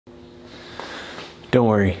Don't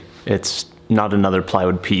worry, it's not another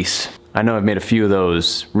plywood piece. I know I've made a few of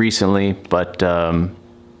those recently, but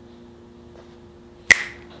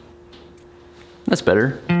that's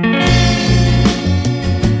better.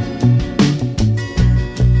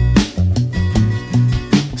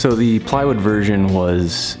 So the plywood version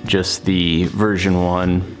was just the version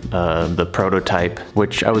 1, the prototype,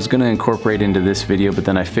 which I was gonna incorporate into this video, but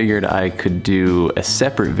then I figured I could do a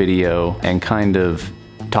separate video and kind of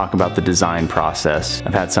talk about the design process.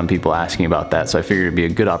 I've had some people asking about that, so I figured it'd be a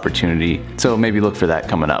good opportunity. So maybe look for that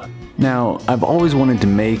coming up. Now, I've always wanted to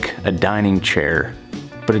make a dining chair,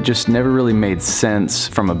 but it just never really made sense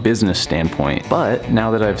from a business standpoint. But now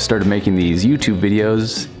that I've started making these YouTube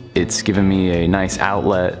videos, it's given me a nice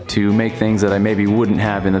outlet to make things that I maybe wouldn't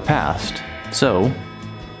have in the past. So,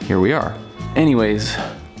 here we are. Anyways,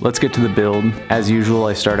 let's get to the build. As usual,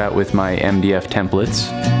 I start out with my MDF templates.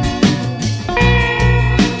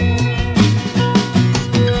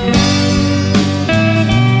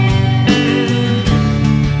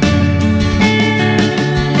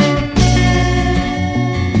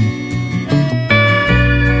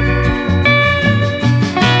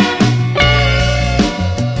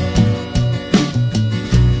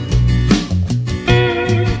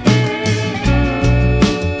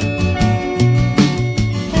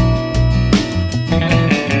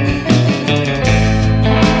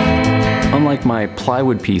 My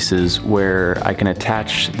plywood pieces where I can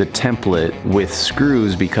attach the template with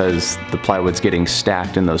screws because the plywood's getting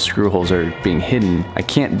stacked and those screw holes are being hidden. I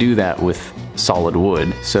can't do that with solid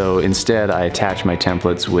wood, so instead I attach my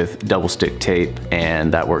templates with double stick tape,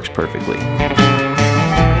 and that works perfectly.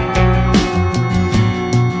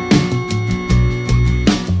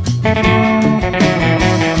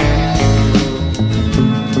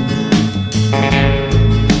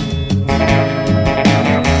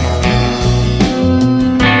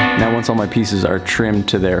 Once all my pieces are trimmed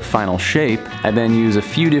to their final shape, I then use a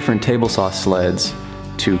few different table saw sleds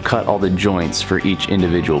to cut all the joints for each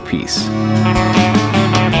individual piece.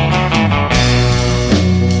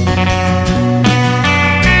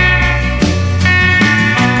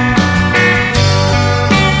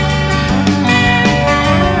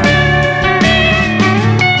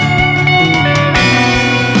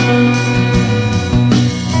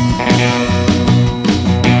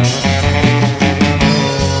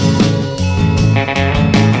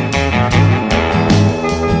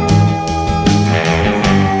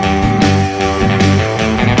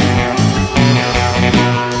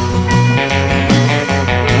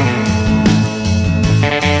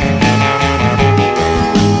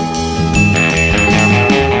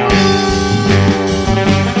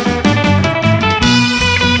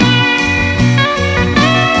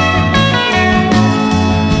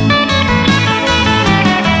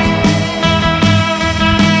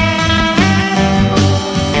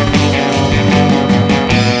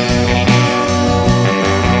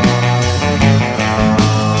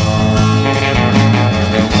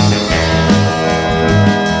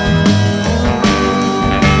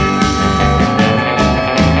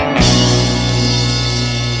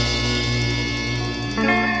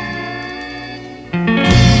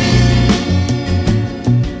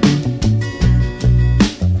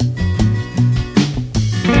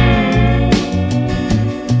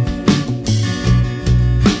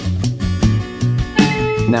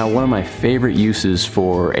 Now, one of my favorite uses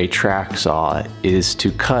for a track saw is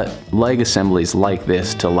to cut leg assemblies like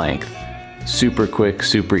this to length. Super quick,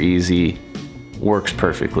 super easy, works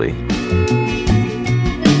perfectly.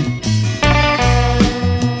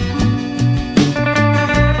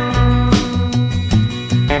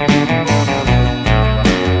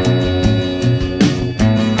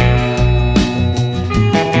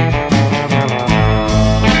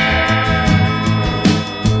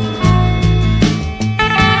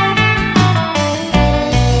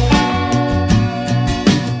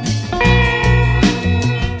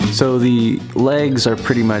 So the legs are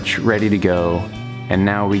pretty much ready to go, and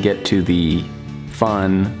now we get to the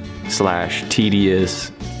fun slash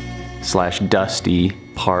tedious slash dusty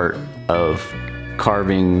part of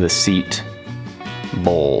carving the seat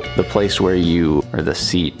bowl, the place where you, or the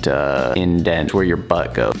seat indent where your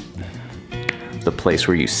butt goes, the place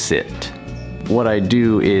where you sit. What I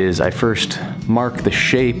do is I first mark the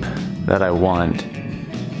shape that I want,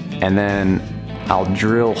 and then I'll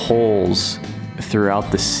drill holes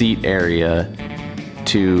throughout the seat area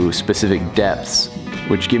to specific depths,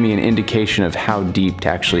 which give me an indication of how deep to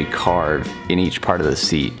actually carve in each part of the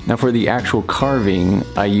seat. Now for the actual carving,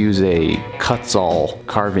 I use a Kutzall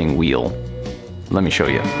carving wheel. Let me show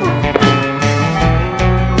you.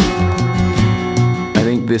 I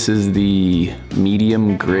think this is the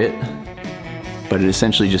medium grit, but it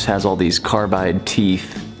essentially just has all these carbide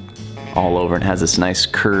teeth all over and has this nice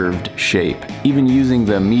curved shape. Even using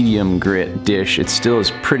the medium grit dish, it still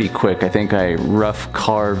is pretty quick. I think I rough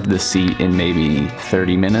carved the seat in maybe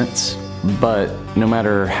 30 minutes. But no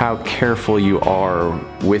matter how careful you are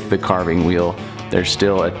with the carving wheel, there's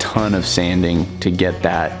still a ton of sanding to get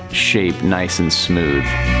that shape nice and smooth.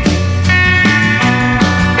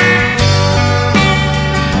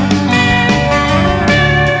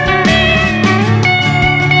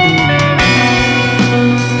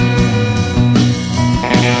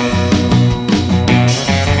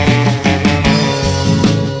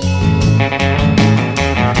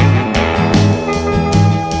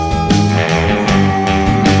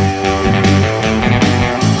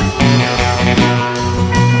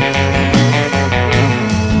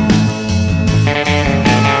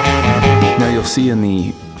 See in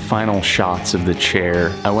the final shots of the chair,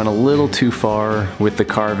 I went a little too far with the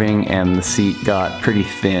carving and the seat got pretty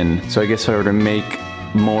thin. So I guess if I were to make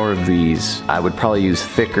more of these, I would probably use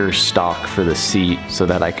thicker stock for the seat so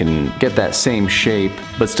that I can get that same shape,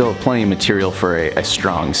 but still have plenty of material for a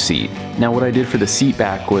strong seat. Now what I did for the seat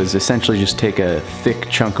back was essentially just take a thick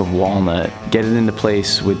chunk of walnut, get it into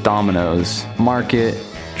place with dominoes, mark it,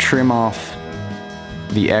 trim off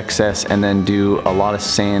the excess, and then do a lot of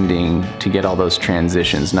sanding to get all those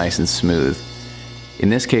transitions nice and smooth. In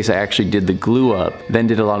this case, I actually did the glue up, then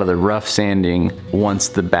did a lot of the rough sanding once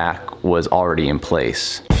the back was already in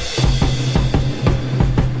place.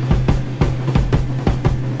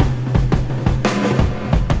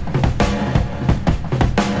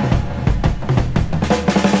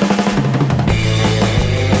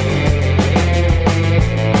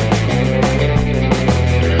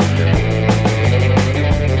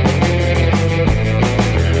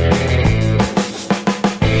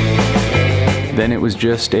 Then it was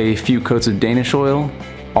just a few coats of Danish oil,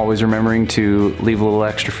 always remembering to leave a little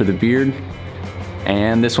extra for the beard,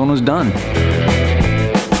 and this one was done.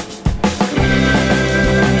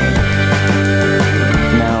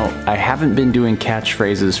 Now, I haven't been doing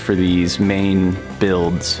catchphrases for these main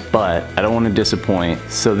builds, but I don't want to disappoint,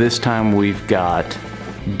 so this time we've got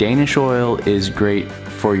Danish oil is great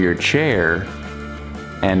for your chair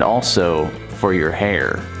and also for your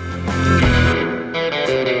hair.